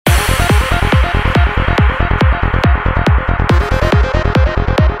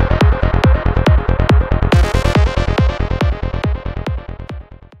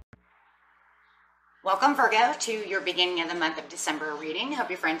Welcome, Virgo, to your beginning of the month of December reading. Hope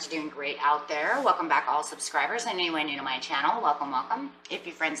your friends are doing great out there. Welcome back, all subscribers, and anyone new to my channel. Welcome, welcome. If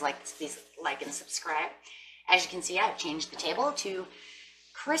your friends like this, please like and subscribe. As you can see, I've changed the table to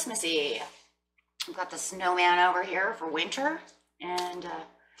Christmassy. We've got the snowman over here for winter, and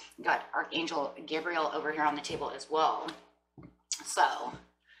got Archangel Gabriel over here on the table as well. So,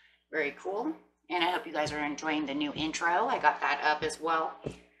 very cool. And I hope you guys are enjoying the new intro. I got that up as well.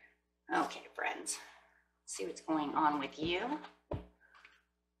 Okay, friends. See what's going on with you.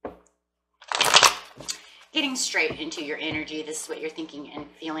 Getting straight into your energy. This is what you're thinking and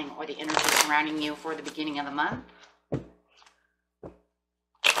feeling, or the energy surrounding you for the beginning of the month.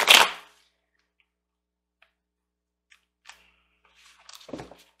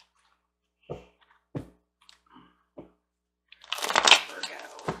 Virgo.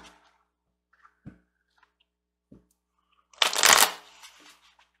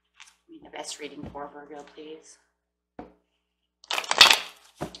 The best reading for Virgo, please.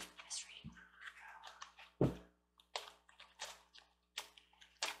 Best reading for Virgo.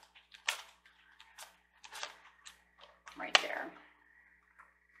 Right there.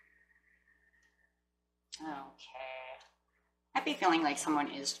 Okay. I'd be feeling like someone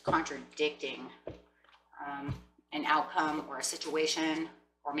is contradicting an outcome or a situation,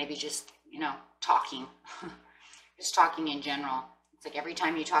 or maybe just, talking. Just talking in general. It's like every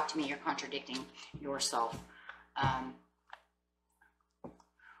time you talk to me, you're contradicting yourself.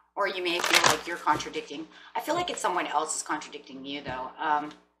 Or you may feel like you're contradicting. I feel like it's someone else is contradicting you, though.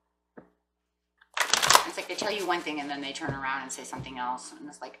 It's like they tell you one thing and then they turn around and say something else. And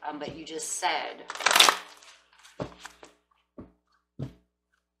it's like, but you just said.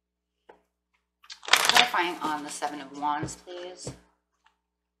 Clarifying on the Seven of Wands, please.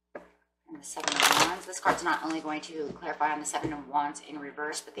 The Seven of Wands. This card's not only going to clarify on the Seven of Wands in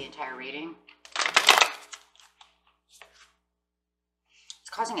reverse, but the entire reading. It's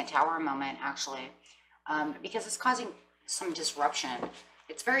causing a tower moment, actually, because it's causing some disruption.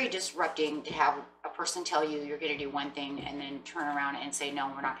 It's very disrupting to have a person tell you you're going to do one thing and then turn around and say, no,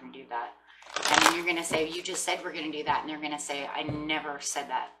 we're not going to do that. And then you're going to say, you just said we're going to do that. And they're going to say, I never said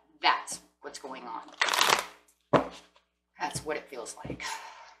that. That's what's going on. That's what it feels like.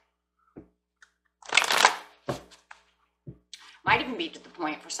 Might even be to the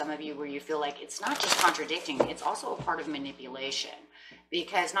point for some of you where you feel like it's not just contradicting, it's also a part of manipulation.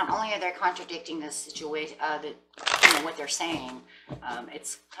 Because not only are they contradicting the situation, what they're saying,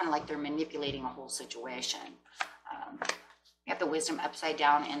 it's kind of like they're manipulating a whole situation. You have the Wisdom upside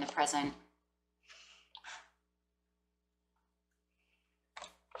down in the present.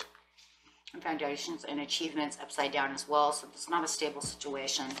 And Foundations and Achievements upside down as well, so it's not a stable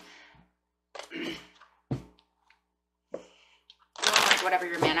situation. Whatever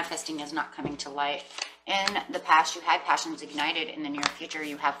you're manifesting is not coming to light. In the past, you had passions ignited. In the near future,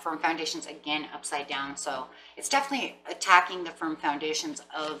 you have firm foundations again upside down. So it's definitely attacking the firm foundations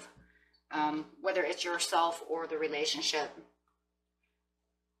of whether it's yourself or the relationship.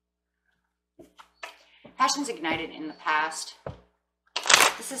 Passions ignited in the past.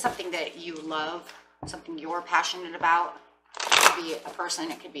 This is something that you love, something you're passionate about. It could be a person,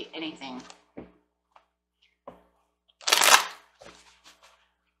 it could be anything.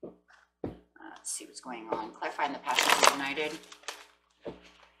 Let's see what's going on. Clarifying the passions ignited.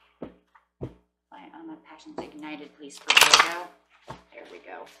 Light on the passions ignited, please, for Virgo. There we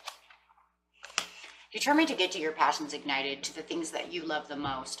go. Determined to get to your passions ignited, to the things that you love the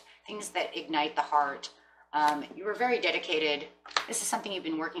most, things that ignite the heart. You were very dedicated. This is something you've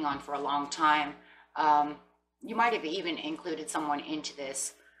been working on for a long time. You might have even included someone into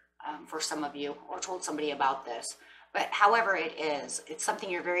this for some of you, or told somebody about this. But however it is, it's something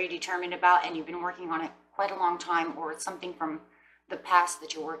you're very determined about and you've been working on it quite a long time, or it's something from the past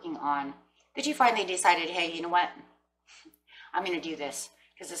that you're working on that you finally decided, hey, you know what? I'm going to do this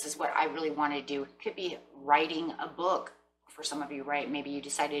because this is what I really want to do. It could be writing a book for some of you, right? Maybe you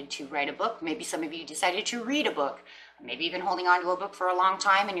decided to write a book. Maybe some of you decided to read a book. Maybe you've been holding on to a book for a long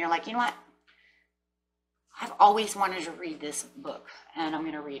time and you're like, you know what? I've always wanted to read this book and I'm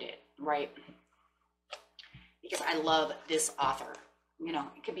going to read it, right? Because I love this author.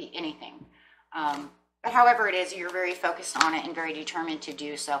 It could be anything. But however it is, you're very focused on it and very determined to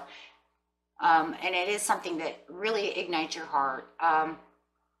do so. And it is something that really ignites your heart.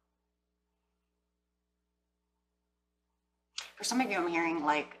 For some of you, I'm hearing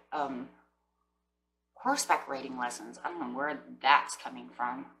like horseback riding lessons. I don't know where that's coming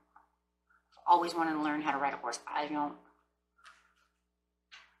from. I've always wanted to learn how to ride a horse. I don't.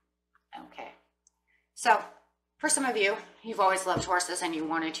 Okay. So, for some of you, you've always loved horses and you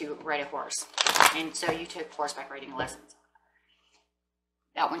wanted to ride a horse. And so you took horseback riding lessons.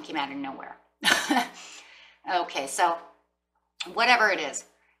 That one came out of nowhere. Okay, so whatever it is,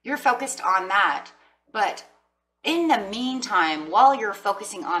 you're focused on that. But in the meantime, while you're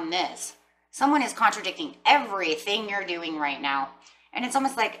focusing on this, someone is contradicting everything you're doing right now. And it's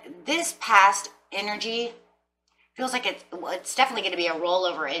almost like this past energy feels like it's definitely going to be a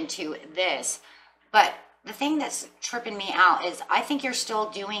rollover into this. But the thing that's tripping me out is I think you're still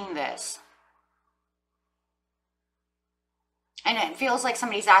doing this. And it feels like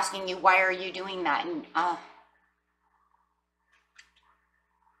somebody's asking you, why are you doing that? And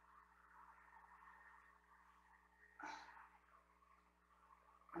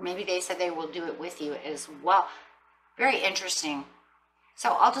or maybe they said they will do it with you as well. Very interesting.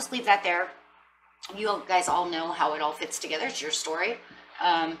 So I'll just leave that there. You guys all know how it all fits together. It's your story.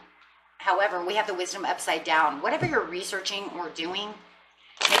 However, we have the wisdom upside down. Whatever you're researching or doing,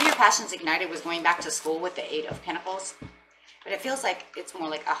 maybe your passion's ignited was going back to school with the 8 of Pentacles. But it feels like it's more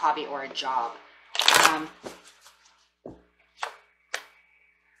like a hobby or a job.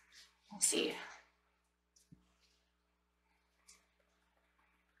 Let's see.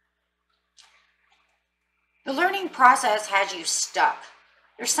 The learning process has you stuck.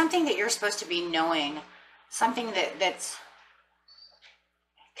 There's something that you're supposed to be knowing. Something that's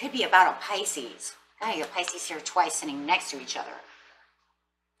could be about a Pisces. I got Pisces here twice sitting next to each other.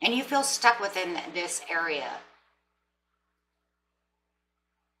 And you feel stuck within this area.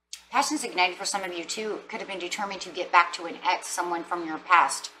 Passion's ignited for some of you too. Could have been determined to get back to an ex, someone from your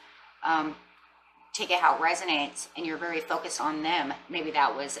past. Take it how it resonates, and you're very focused on them. Maybe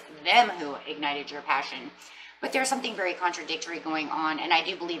that was them who ignited your passion. But there's something very contradictory going on, and I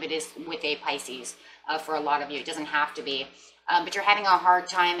do believe it is with a Pisces for a lot of you. It doesn't have to be. But you're having a hard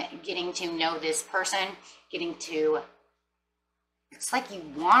time getting to know this person, it's like you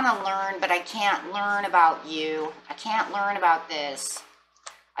want to learn, but I can't learn about you. I can't learn about this.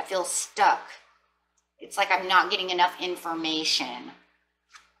 I feel stuck. It's like I'm not getting enough information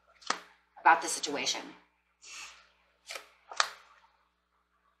about the situation.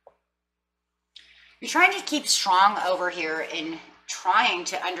 You're trying to keep strong over here in trying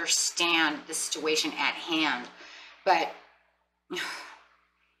to understand the situation at hand, but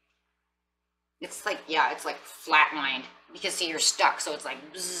it's like, yeah, it's like flatlined because see, you're stuck. So it's like,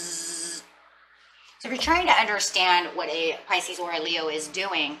 bzzz. So if you're trying to understand what a Pisces or a Leo is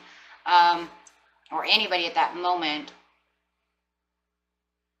doing, or anybody at that moment,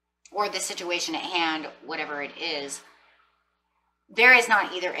 or the situation at hand, whatever it is, there is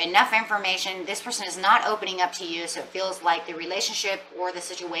not either enough information, this person is not opening up to you, so it feels like the relationship or the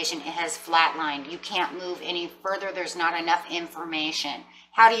situation, it has flatlined. You can't move any further. There's not enough information.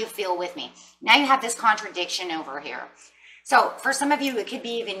 How do you feel with me? Now you have this contradiction over here. So for some of you, it could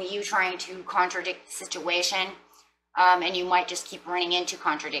be even you trying to contradict the situation, and you might just keep running into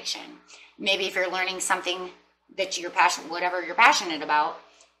contradiction. Maybe if you're learning something that you're passionate, whatever you're passionate about,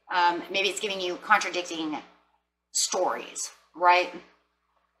 maybe it's giving you contradicting stories, right?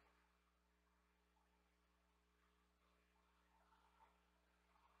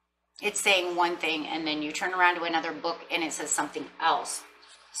 It's saying one thing and then you turn around to another book and it says something else.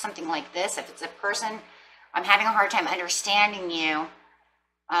 Something like this. If it's a person, I'm having a hard time understanding you.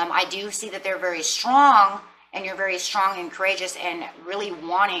 I do see that they're very strong, and you're very strong and courageous and really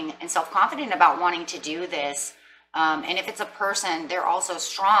wanting and self-confident about wanting to do this. And if it's a person, they're also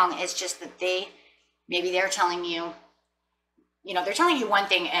strong. It's just that maybe they're telling you, they're telling you one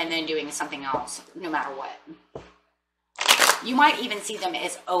thing and then doing something else, no matter what. You might even see them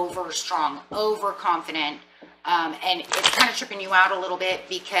as over strong, overconfident, and it's kind of tripping you out a little bit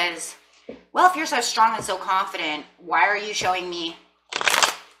because, well, if you're so strong and so confident, why are you showing me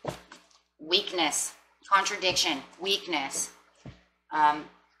weakness, contradiction, weakness?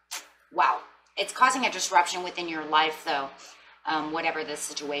 Wow. It's causing a disruption within your life, though, whatever the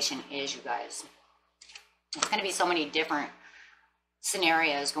situation is, you guys. It's going to be so many different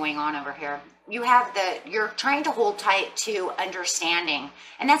scenarios going on over here. You're trying to hold tight to understanding,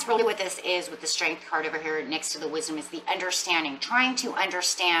 and that's really what this is with the Strength card over here next to the Wisdom, is the understanding, trying to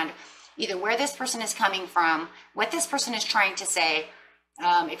understand either where this person is coming from, what this person is trying to say.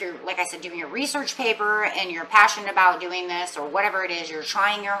 If you're, like I said, doing a research paper and you're passionate about doing this or whatever it is, you're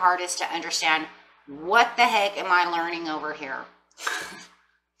trying your hardest to understand, what the heck am I learning over here?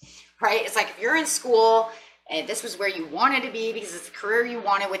 Right? It's like if you're in school and this was where you wanted to be because it's the career you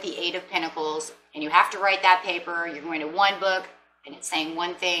wanted with the 8 of Pentacles, and you have to write that paper, you're going to one book and it's saying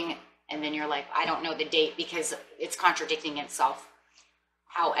one thing, and then you're like, I don't know the date because it's contradicting itself.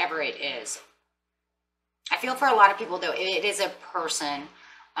 However it is. I feel for a lot of people, though, it is a person.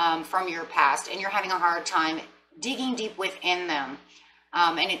 from your past, and you're having a hard time digging deep within them.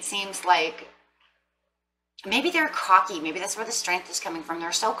 And it seems like maybe they're cocky. Maybe that's where the strength is coming from.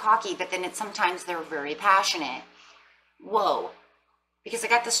 They're so cocky, but then sometimes they're very passionate. Whoa. Because I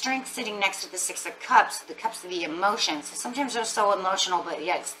got the strength sitting next to the Six of Cups, the cups of the emotions. So sometimes they're so emotional, but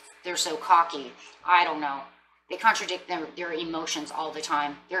yet they're so cocky. I don't know. They contradict their emotions all the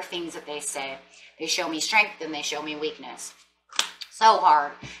time. There are things that they say. They show me strength and they show me weakness. So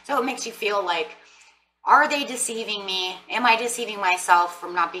hard. So it makes you feel like, are they deceiving me? Am I deceiving myself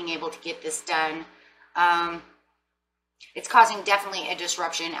from not being able to get this done? It's causing definitely a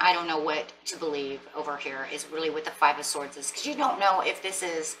disruption. I don't know what to believe over here is really what the Five of Swords is. Because you don't know if this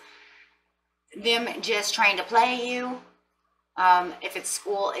is them just trying to play you. If it's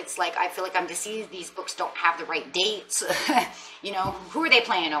school, it's like, I feel like I'm deceived. These books don't have the right dates. You know, who are they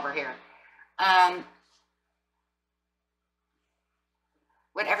playing over here?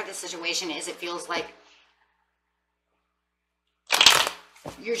 Whatever the situation is, it feels like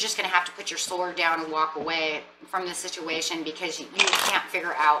you're just going to have to put your sword down and walk away from the situation because you can't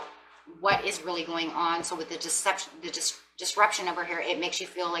figure out what is really going on. So with the deception, the disruption over here, it makes you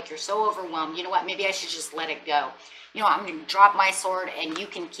feel like you're so overwhelmed. You know what? Maybe I should just let it go. You know, I'm going to drop my sword and you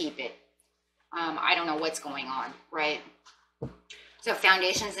can keep it. I don't know what's going on, right? So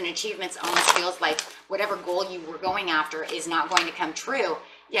foundations and achievements almost feels like whatever goal you were going after is not going to come true.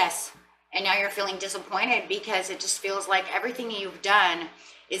 Yes. And now you're feeling disappointed because it just feels like everything you've done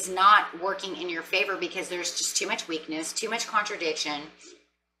is not working in your favor because there's just too much weakness, too much contradiction.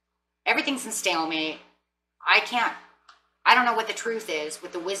 Everything's in stalemate. I don't know what the truth is.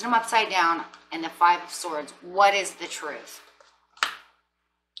 With the Wisdom upside down and the Five of Swords, what is the truth?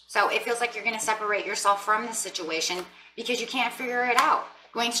 So it feels like you're going to separate yourself from this situation because you can't figure it out.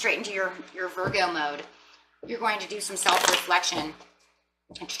 Going straight into your Virgo mode, you're going to do some self-reflection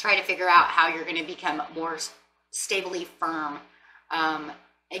and to try to figure out how you're going to become more stably firm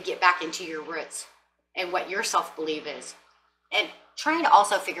and get back into your roots and what your self-belief is. And trying to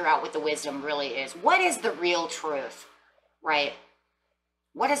also figure out what the wisdom really is. What is the real truth, right?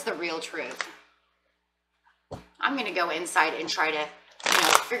 What is the real truth? I'm going to go inside and try to,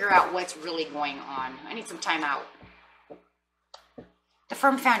 figure out what's really going on. I need some time out. The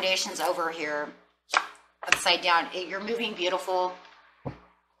firm foundations over here, upside down. You're moving beautiful.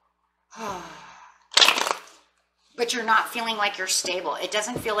 But you're not feeling like you're stable. It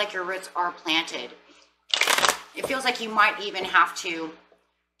doesn't feel like your roots are planted. It feels like you might even have to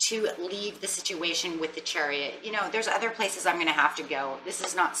leave the situation with the Chariot. You know, there's other places I'm going to have to go. This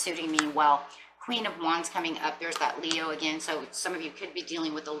is not suiting me well. Queen of Wands coming up. There's that Leo again. So some of you could be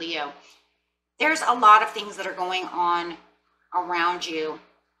dealing with a Leo. There's a lot of things that are going on around you.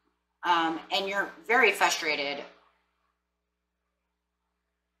 And you're very frustrated.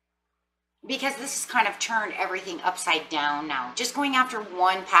 Because this has kind of turned everything upside down now. Just going after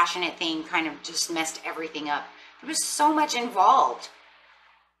one passionate thing kind of just messed everything up. There was so much involved.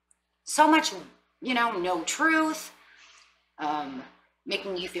 So much, no truth.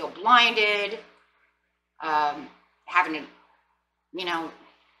 Making you feel blinded. Having to,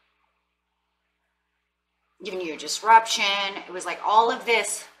 giving you a disruption. It was like all of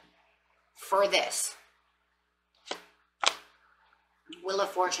this for this. Wheel of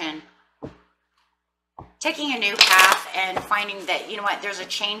Fortune. Taking a new path and finding that, there's a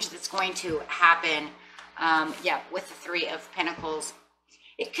change that's going to happen. With the Three of Pentacles.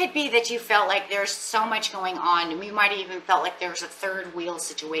 It could be that you felt like there's so much going on. You might have even felt like there's a third wheel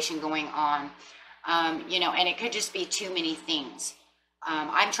situation going on. And it could just be too many things.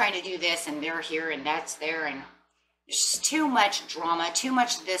 I'm trying to do this and they're here and that's there. And there's just too much drama, too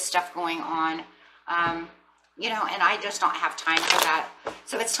much of this stuff going on. And I just don't have time for that.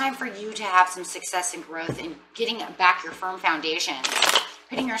 So it's time for you to have some success and growth and getting back your firm foundation,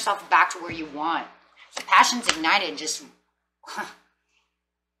 putting yourself back to where you want. The passion's ignited,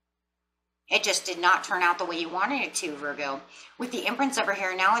 it just did not turn out the way you wanted it to, Virgo. With the Empress over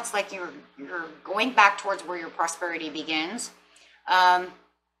here, now it's like you're going back towards where your prosperity begins. And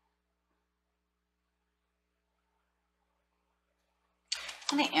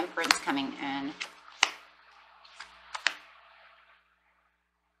the Empress coming in.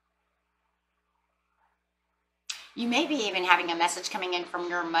 You may be even having a message coming in from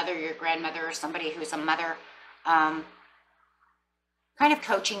your mother, your grandmother, or somebody who's a mother, kind of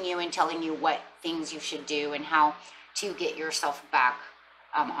coaching you and telling you what things you should do and how to get yourself back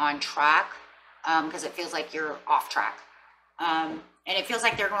on track, because it feels like you're off track. And it feels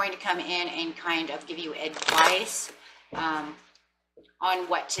like they're going to come in and kind of give you advice on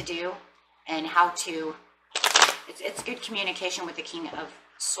what to do and how to. It's good communication with the King of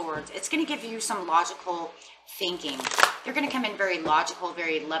Swords. It's going to give you some logical thinking. They're going to come in very logical,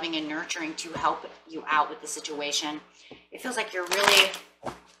 very loving and nurturing to help you out with the situation. It feels like you're really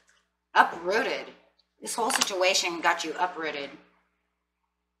uprooted. This whole situation got you uprooted.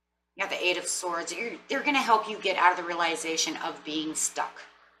 You have the Eight of Swords. They're going to help you get out of the realization of being stuck.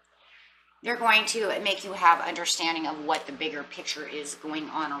 They're going to make you have understanding of what the bigger picture is going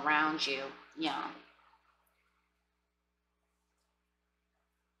on around you. Yeah.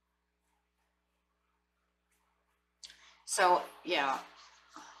 So, yeah.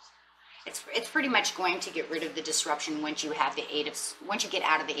 It's pretty much going to get rid of the disruption once you have the once you get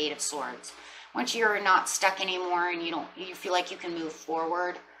out of the Eight of Swords. Once you're not stuck anymore and you feel like you can move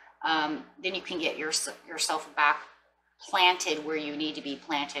forward, then you can get yourself back planted where you need to be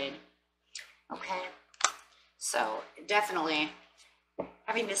planted. Okay, so definitely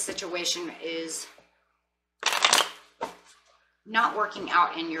having this situation is not working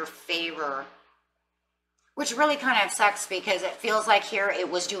out in your favor, which really kind of sucks because it feels like here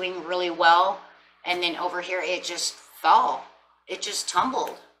it was doing really well, and then over here it just fell. It just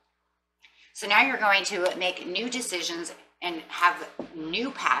tumbled. So now you're going to make new decisions and have new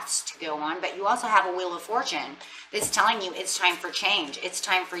paths to go on, but you also have a Wheel of Fortune that's telling you it's time for change. It's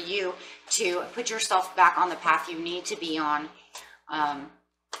time for you to put yourself back on the path you need to be on.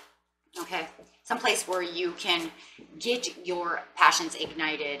 Okay, someplace where you can get your passions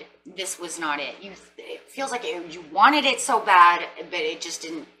ignited. This was not it. It feels like you wanted it so bad, but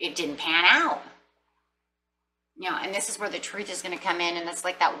it didn't pan out. Yeah, and this is where the truth is going to come in, and it's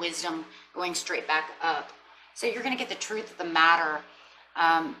like that wisdom going straight back up. So you're going to get the truth of the matter,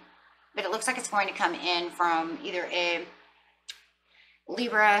 but it looks like it's going to come in from either a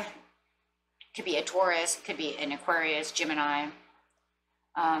Libra, could be a Taurus, could be an Aquarius, Gemini,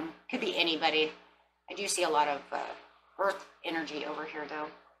 could be anybody. I do see a lot of earth energy over here, though,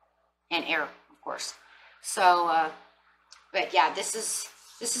 and air, of course. So, but yeah, this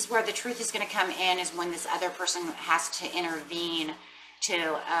is where the truth is going to come in, is when this other person has to intervene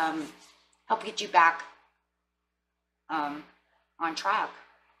to help get you back on track.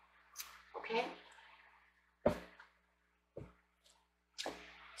 Okay,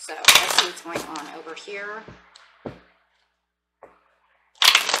 so let's see what's going on over here.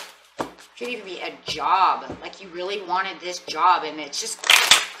 Could even be a job, like you really wanted this job, and it's just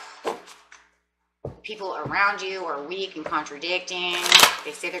people around you are weak and contradicting.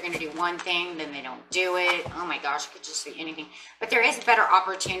 They say they're going to do one thing, then they don't do it. Oh my gosh, it could just be anything. But there is better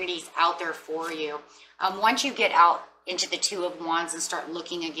opportunities out there for you. Once you get out into the Two of Wands and start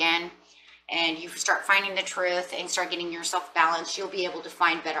looking again, and you start finding the truth and start getting yourself balanced, you'll be able to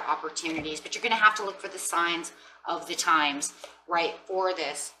find better opportunities. But you're going to have to look for the signs of the times, right, for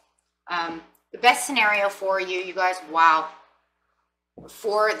this. The best scenario for you guys, wow,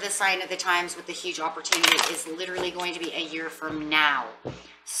 for the sign of the times with the huge opportunity is literally going to be a year from now.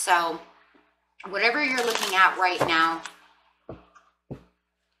 So whatever you're looking at right now,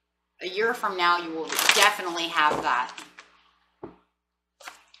 a year from now, you will definitely have that.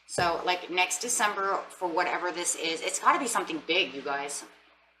 So like next December, for whatever this is, it's got to be something big, you guys.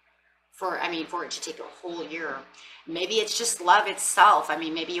 For it to take a whole year. Maybe it's just love itself. I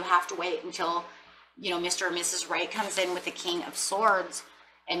mean, maybe you have to wait until, Mr. or Mrs. Right comes in with the King of Swords,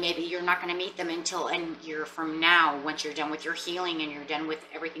 and maybe you're not going to meet them until a year from now, once you're done with your healing and you're done with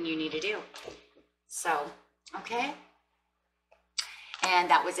everything you need to do. So, okay. And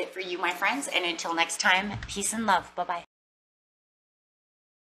that was it for you, my friends. And until next time, peace and love. Bye-bye.